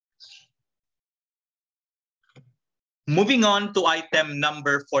Moving on to item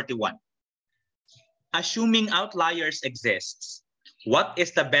number 41. Assuming outliers exists, what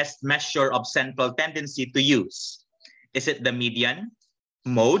is the best measure of central tendency to use? Is it the median,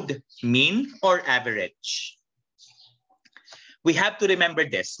 mode, mean, or average? We have to remember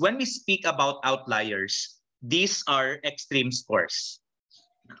this. When we speak about outliers, these are extreme scores,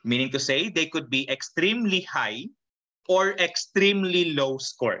 meaning to say they could be extremely high or extremely low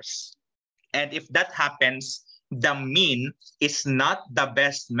scores. And if that happens, the mean is not the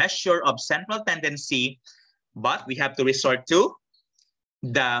best measure of central tendency, but we have to resort to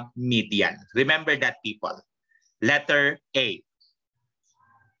the median. Remember that, people. Letter A.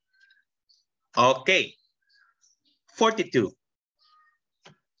 Okay. 42.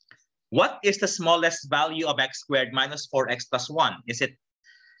 What is the smallest value of x squared minus 4x plus 1? Is it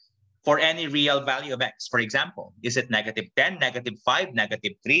for any real value of x? For example, is it negative 10, negative 5,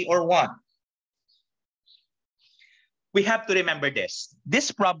 negative 3, or 1? We have to remember this.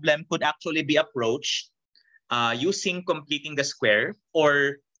 This problem could actually be approached using completing the square,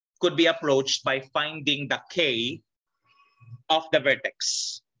 or could be approached by finding the k of the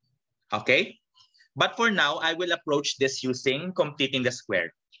vertex. Okay? But for now, I will approach this using completing the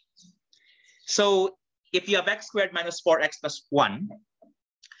square. So if you have x squared minus 4x plus 1,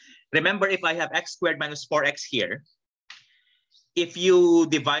 remember if I have x squared minus 4x here, if you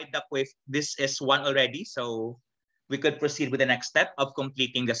divide the this is 1 already, so we could proceed with the next step of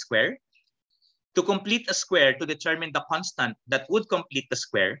completing the square. To complete a square, to determine the constant that would complete the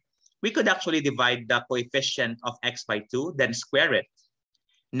square, we could actually divide the coefficient of x by 2, then square it.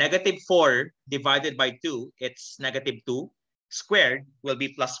 Negative 4 divided by 2, it's negative 2, squared will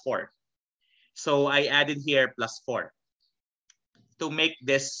be plus 4. So I added here plus 4 to make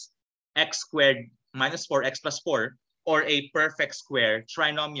this x squared minus 4x plus 4, or a perfect square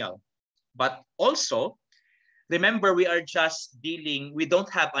trinomial. But also, remember, we are just dealing, we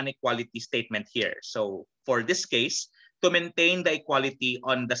don't have an equality statement here. So for this case, to maintain the equality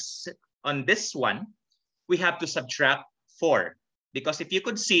on this one, we have to subtract 4. Because if you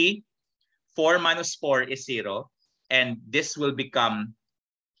could see, 4 minus 4 is 0, and this will become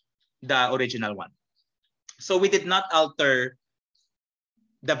the original one. So we did not alter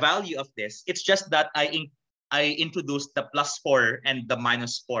the value of this. It's just that I introduced the plus 4 and the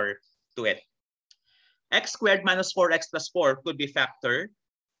minus 4 to it. X squared minus 4x plus 4 could be factored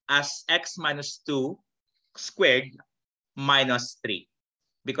as x minus 2 squared minus 3,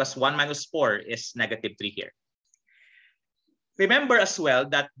 because 1 minus 4 is negative 3 here. Remember as well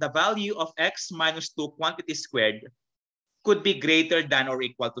that the value of x minus 2 quantity squared could be greater than or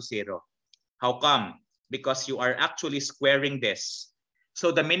equal to 0. How come? Because you are actually squaring this.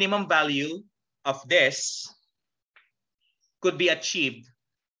 So the minimum value of this could be achieved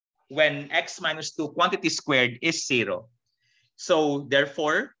when x minus 2 quantity squared is 0. So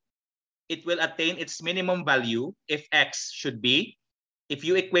therefore, it will attain its minimum value if x should be, if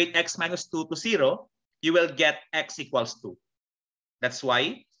you equate x minus 2 to 0, you will get x equals 2. That's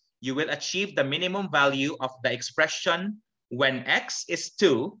why you will achieve the minimum value of the expression when x is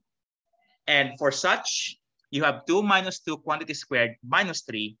 2. And for such, you have 2 minus 2 quantity squared minus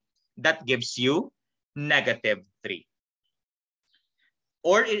 3. That gives you negative 3.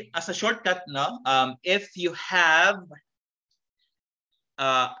 Or as a shortcut, no, if you have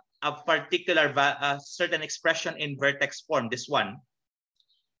a particular certain expression in vertex form, this one,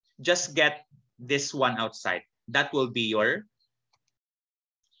 just get this one outside. That will be your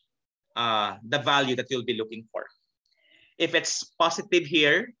the value that you'll be looking for. If it's positive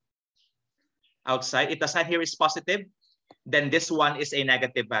here outside, if the sign here is positive, then this one is a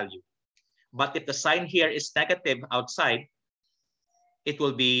negative value. But if the sign here is negative outside, it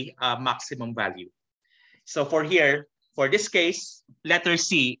will be a maximum value. So for here, for this case, letter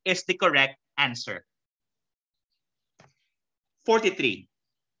C is the correct answer. 43.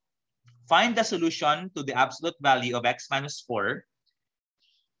 Find the solution to the absolute value of x minus 4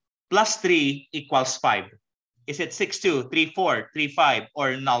 plus 3 equals 5. Is it 6, 2, 3, 4, 3, 5,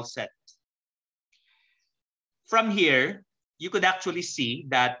 or null set? From here, you could actually see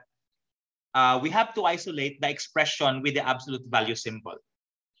that we have to isolate the expression with the absolute value symbol.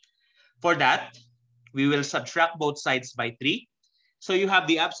 For that, we will subtract both sides by 3. So you have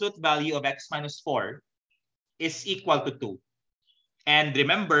the absolute value of x minus 4 is equal to 2. And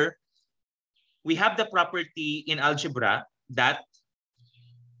remember, we have the property in algebra that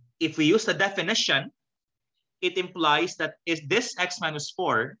if we use the definition, it implies that if this x minus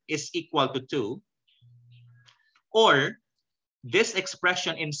 4 is equal to 2, or this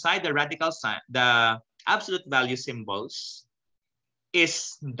expression inside the radical sign, the absolute value symbols,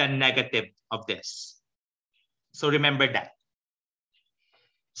 is the negative of this. So remember that.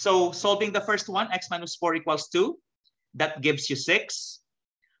 So solving the first one, x minus 4 equals 2. That gives you 6.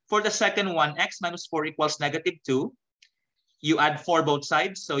 For the second one, x minus 4 equals negative 2. You add 4 both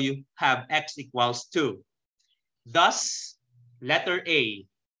sides, so you have x equals 2. Thus, letter A,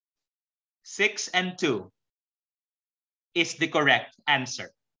 6 and 2 is the correct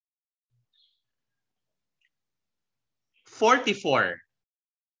answer. 44.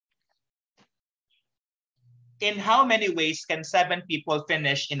 In how many ways can 7 people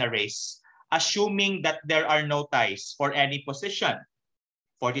finish in a race, assuming that there are no ties for any position?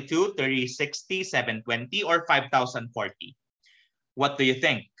 42, 30, 60, 720, or 5040? What do you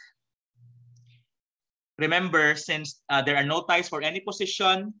think? Remember, since there are no ties for any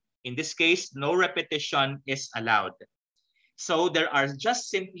position, in this case, no repetition is allowed. So there are just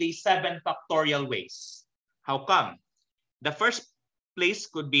simply 7 factorial ways. How come? The first place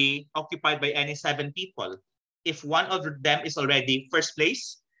could be occupied by any 7 people. If one of them is already first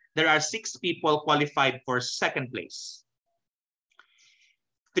place, there are 6 people qualified for second place.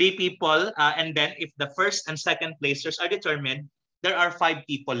 3 people, and then if the first and second placers are determined, there are 5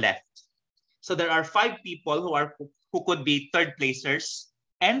 people left. So there are 5 people who could be third placers,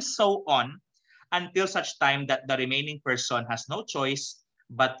 and so on, until such time that the remaining person has no choice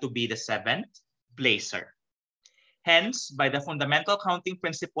but to be the 7th placer. Hence, by the fundamental counting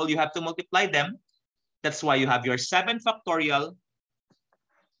principle, you have to multiply them. That's why you have your 7 factorial,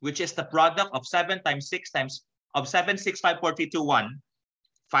 which is the product of 7 times 6 times of 7, 6, 5, 4, 3, 2, 1,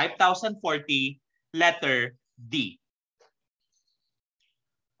 5040, letter D.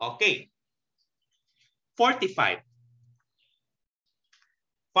 Okay. 45.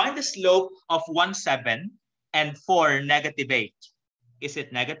 Find the slope of 1, 7 and 4, negative 8. Is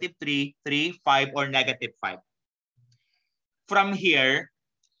it negative 3, 3, 5, or negative 5? From here,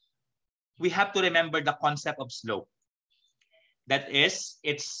 we have to remember the concept of slope. That is,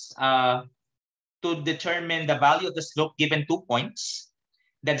 it's to determine the value of the slope given 2 points.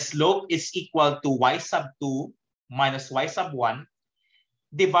 That slope is equal to y sub 2 minus y sub 1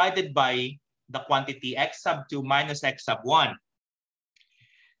 divided by the quantity x sub 2 minus x sub 1.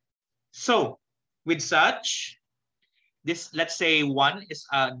 So with such, this, let's say 1 is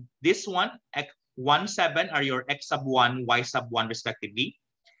this one, 1, 7 are your x sub 1, y sub 1 respectively.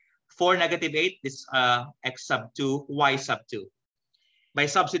 4, negative 8 is x sub 2, y sub 2. By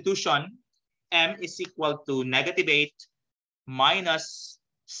substitution, m is equal to negative 8 minus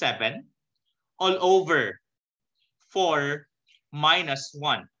 7 all over 4 minus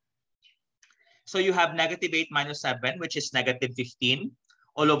 1. So you have negative 8 minus 7, which is negative 15,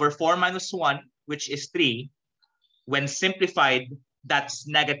 all over 4 minus 1, which is 3. When simplified, that's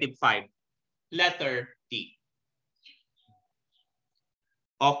negative 5. Letter D.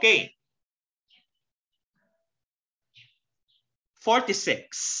 Okay.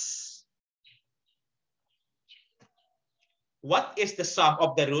 46. What is the sum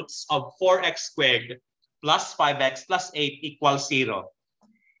of the roots of 4x squared plus 5x plus 8 equals 0?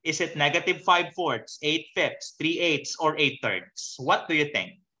 Is it negative 5 fourths, 8 fifths, 3 eighths, or 8 thirds? What do you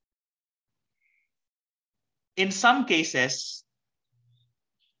think? In some cases,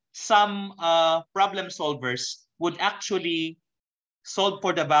 some problem solvers would actually solve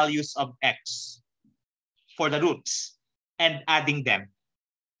for the values of x, for the roots, and adding them.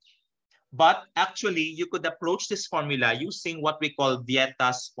 But actually, you could approach this formula using what we call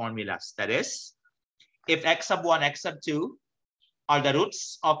Vieta's formulas. That is, if x sub 1, x sub 2 are the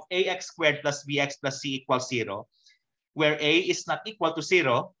roots of ax squared plus bx plus c equals 0, where a is not equal to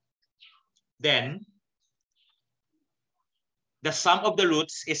 0, then the sum of the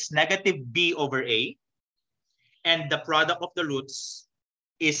roots is negative b over a, and the product of the roots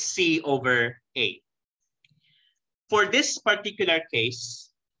is c over a. For this particular case,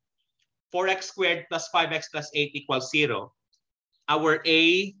 4x squared plus 5x plus 8 equals 0. Our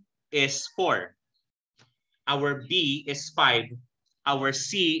a is 4. Our b is 5. Our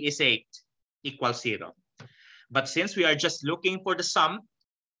c is 8 equals 0. But since we are just looking for the sum,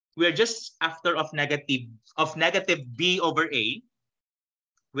 we are just after of negative b over a,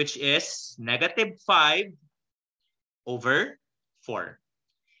 which is negative 5 over 4.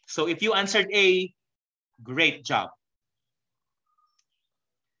 So if you answered A, great job.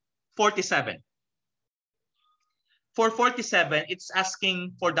 47. For 47, it's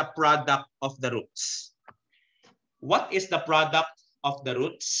asking for the product of the roots. What is the product of the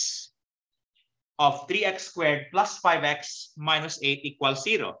roots of 3x squared plus 5x minus 8 equals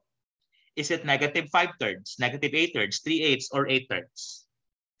 0? Is it negative 5 thirds, negative 8 thirds, 3 eighths, or 8 thirds?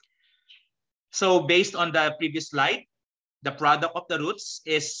 So based on the previous slide, the product of the roots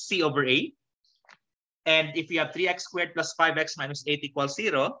is c over a. And if you have 3x squared plus 5x minus 8 equals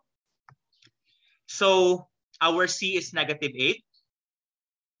 0, so our C is negative 8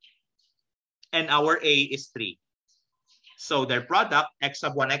 and our A is 3. So their product, x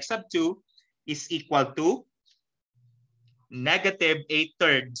sub 1, x sub 2, is equal to negative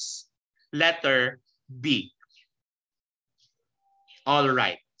 8/3, letter B. All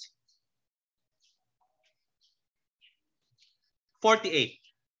right. 48.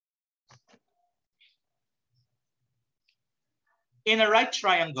 In a right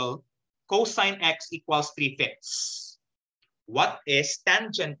triangle, cosine x equals 3/5. What is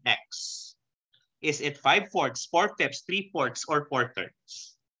tangent x? Is it 5/4, 4/5, 3/4, or 4/3?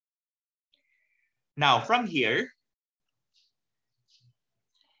 Now, from here,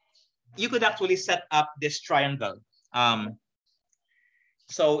 you could actually set up this triangle.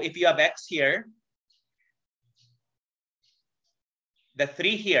 So if you have x here, the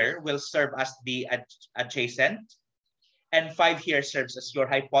 3 here will serve as the adjacent, and 5 here serves as your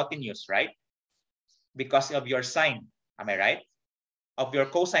hypotenuse, right? Because of your sine, am I right? Of your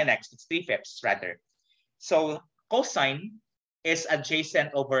cosine x, it's 3/5 rather. So cosine is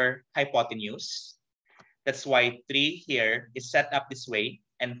adjacent over hypotenuse. That's why 3 here is set up this way,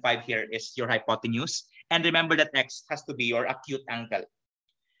 and 5 here is your hypotenuse. And remember that x has to be your acute angle.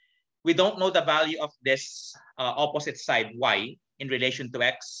 We don't know the value of this opposite side, y, in relation to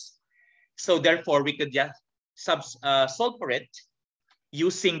x. So therefore, we could just solve for it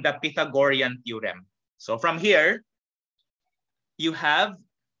using the Pythagorean theorem. So from here, you have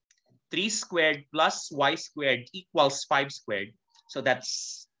 3 squared plus y squared equals 5 squared. So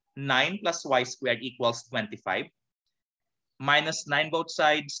that's 9 plus y squared equals 25. Minus 9 both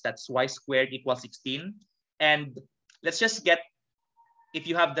sides, that's y squared equals 16. And let's just get, if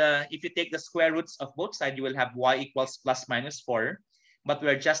you take the square roots of both sides, you will have y equals plus minus 4. But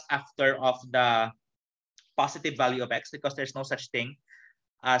we're just after of the positive value of x because there's no such thing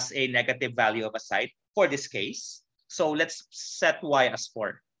as a negative value of a side for this case. So let's set y as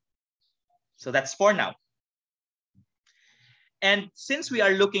 4. So that's 4 now. And since we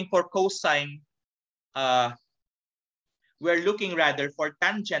are looking for cosine, we're looking rather for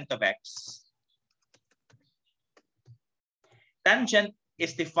tangent of x. Tangent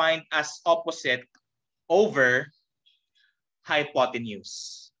is defined as opposite over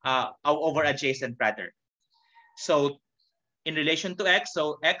hypotenuse, over adjacent rather. So in relation to x,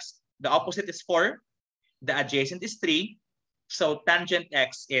 so x, the opposite is 4, the adjacent is 3, so tangent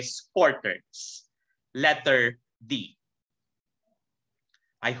x is 4/3, letter D.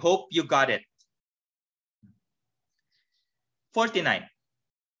 I hope you got it. 49.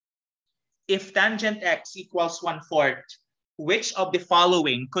 If tangent x equals 1/4, which of the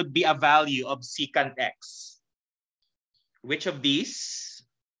following could be a value of secant x? Which of these?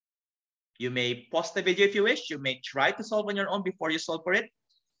 You may pause the video if you wish. You may try to solve on your own before you solve for it.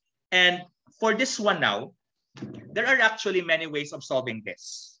 And for this one now, there are actually many ways of solving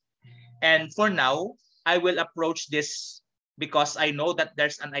this. And for now, I will approach this because I know that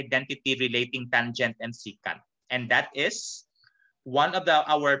there's an identity relating tangent and secant. And that is one of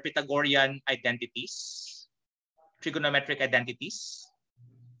our Pythagorean identities, trigonometric identities,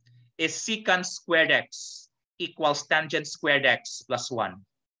 is secant squared x equals tangent squared x plus 1.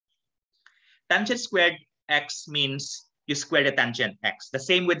 Tangent squared x means you square the tangent x. The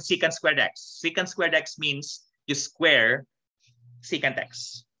same with secant squared x. Secant squared x means you square secant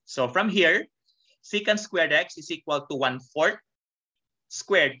x. So from here, secant squared x is equal to 1/4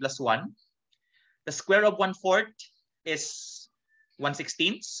 squared plus 1. The square of 1/4 is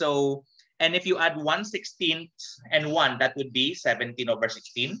 1/16. So, and if you add 1/16 and 1, that would be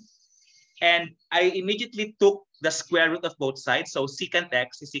 17/16. And I immediately took the square root of both sides. So secant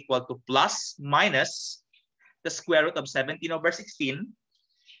x is equal to plus minus the square root of 17/16.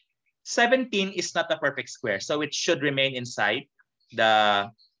 17 is not a perfect square, so it should remain inside the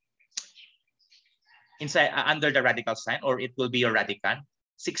under the radical sign, or it will be your radicand.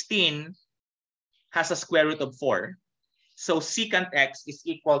 16 has a square root of 4. So secant x is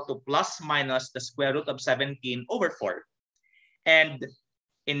equal to plus minus the square root of 17/4. And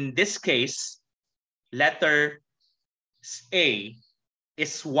in this case, letter A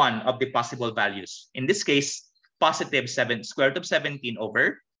is one of the possible values. In this case, positive 7 square root of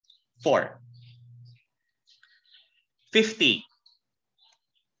 17/4. 50.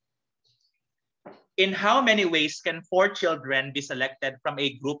 In how many ways can 4 children be selected from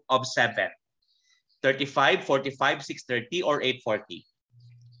a group of 7? 35, 45, 630, or 840?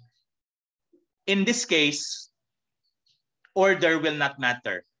 In this case, order will not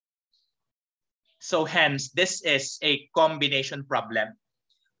matter. So hence, this is a combination problem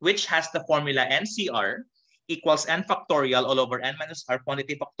which has the formula NCR equals n factorial all over n minus r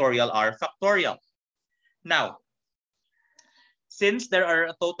quantity factorial r factorial. Now, since there are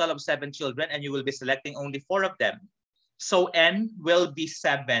a total of 7 children and you will be selecting only 4 of them, so n will be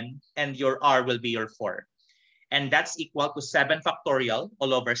 7 and your r will be your 4. And that's equal to 7 factorial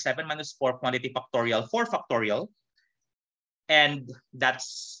all over 7 minus 4 quantity factorial 4 factorial. And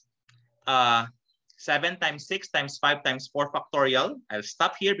that's 7 times 6 times 5 times 4 factorial. I'll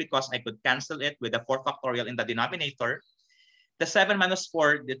stop here because I could cancel it with the 4 factorial in the denominator. The 7 minus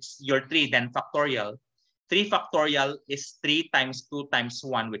 4, it's your 3, then factorial. 3 factorial is 3 times 2 times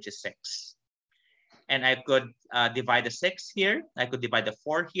 1, which is 6. And I could divide the 6 here. I could divide the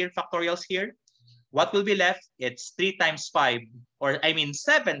 4 here, factorials here. What will be left? It's 3 times 5, or I mean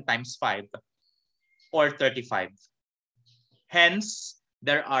 7 times 5, or 35. Hence,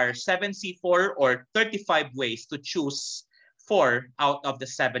 there are 7C4 or 35 ways to choose 4 out of the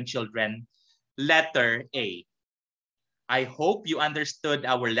 7 children. Letter A. I hope you understood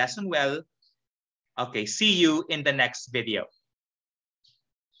our lesson well. Okay, see you in the next video.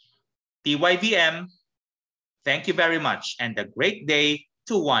 TYVM, thank you very much and a great day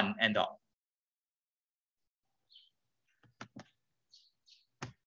to one and all.